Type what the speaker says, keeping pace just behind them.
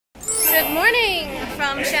Good morning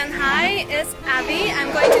from Shanghai. It's Abby.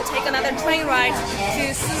 I'm going to take another train ride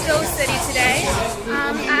to Suzhou City today.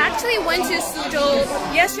 I actually went to Suzhou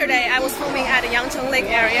yesterday. I was filming at the Yangcheng Lake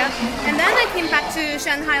area, and then I came back to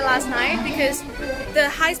Shanghai last night because the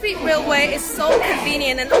high-speed railway is so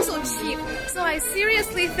convenient and also cheap. So I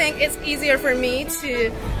seriously think it's easier for me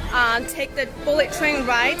to take the bullet train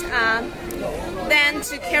ride than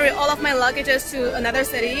to carry all of my luggages to another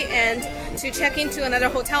city and to check into another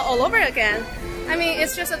hotel all over again. I mean,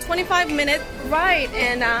 it's just a 25-minute ride,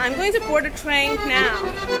 and I'm going to board the train now.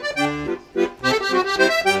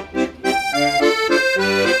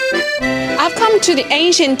 I've come to the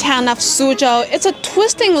ancient town of Suzhou. It's a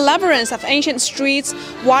twisting labyrinth of ancient streets,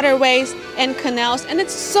 waterways, and canals, and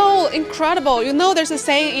it's so incredible. You know, there's a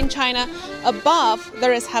saying in China, above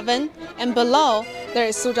there is heaven, and below there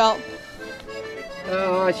is Suzhou.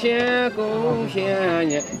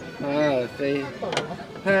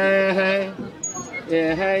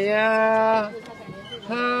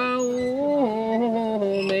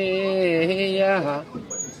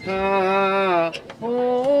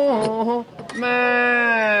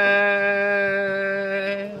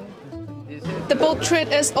 The boat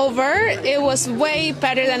trip is over. It was way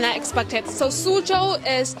better than I expected. So Suzhou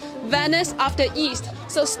is Venice of the East.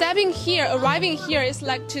 So arriving here is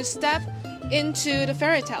like to step into the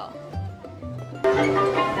fairy tale.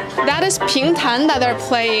 That is Pingtan that they're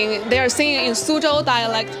playing. They are singing in Suzhou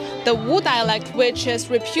dialect, the Wu dialect, which is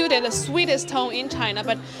reputed the sweetest tone in China.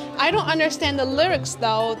 But I don't understand the lyrics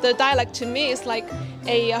though. The dialect to me is like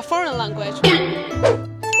a foreign language.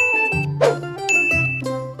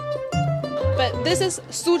 But this is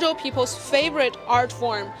Suzhou people's favorite art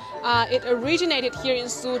form. It originated here in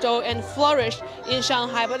Suzhou and flourished in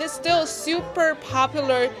Shanghai, but it's still super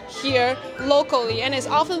popular here locally, and it's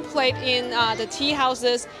often played in the tea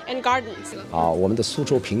houses and gardens. 我们的苏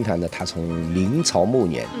州评弹呢，它从明朝末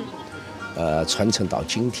年，传承到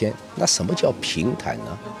今天。那什么叫评弹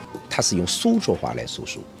呢？它是用苏州话来述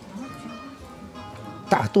说，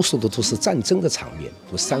大多数的都是战争的场面，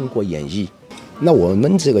如《三国演义》。那我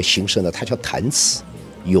们这个形式呢，它叫弹词，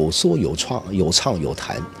有说有唱，有唱有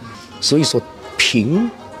弹，所以说评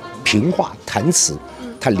话弹词，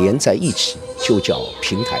它连在一起就叫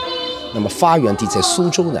评弹。那么发源地在苏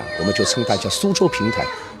州呢，我们就称它叫苏州评弹。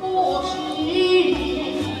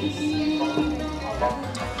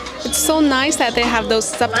It's so nice that they have those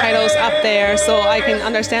subtitles up there so I can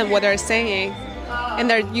understand what they're saying. And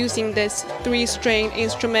they're using this 3-string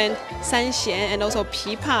instrument, sanxian, and also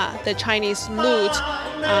pipa, the Chinese lute,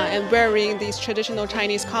 and wearing these traditional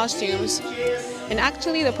Chinese costumes. And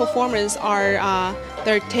actually the performers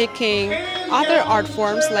they're taking other art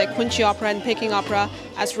forms like Kunqi opera and Peking opera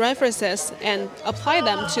as references and apply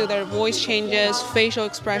them to their voice changes, facial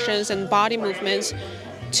expressions, and body movements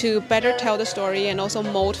to better tell the story and also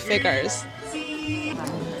mold figures.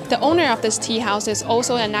 The owner of this tea house is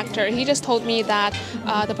also an actor. He just told me that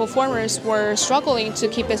the performers were struggling to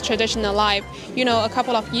keep this tradition alive. You know, a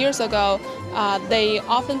couple of years ago, they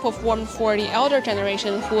often performed for the elder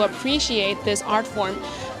generation who appreciate this art form.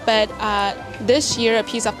 But this year, a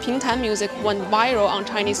piece of Pingtan music went viral on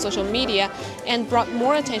Chinese social media and brought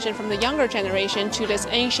more attention from the younger generation to this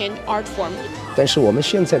ancient art form. 但是我们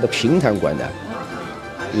现在的评弹馆呢？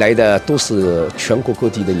来的都是全国各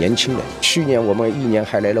地的年轻人。去年我们一年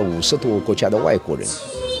还来了50多个国家的外国人。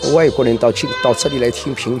外国人到这里来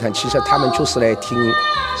听评弹，其实他们就是来听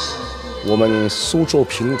我们苏州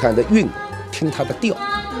评弹的韵，听它的调。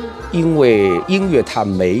因为音乐它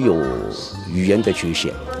没有语言的局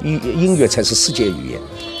限，音乐才是世界语言，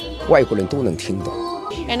外国人都能听懂。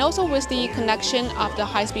And also with the connection of the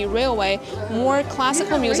high-speed railway, more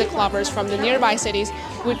classical music lovers from the nearby cities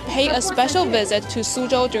would pay a special visit to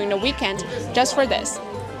Suzhou during the weekend just for this.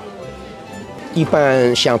 一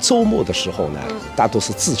般像周末的时候呢，大多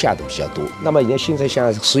是自驾的比较多。那么现在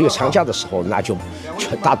像10月长假的时候，那就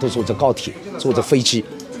大多坐着高铁，坐着飞机，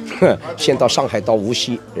先到上海到无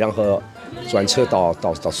锡，然后转车到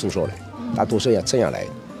苏州来，大多数要这样来。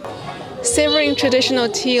Savoring traditional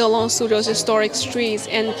tea along Suzhou's historic streets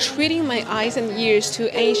and treating my eyes and ears to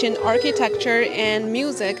ancient architecture and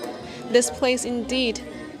music, this place indeed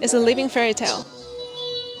is a living fairy tale.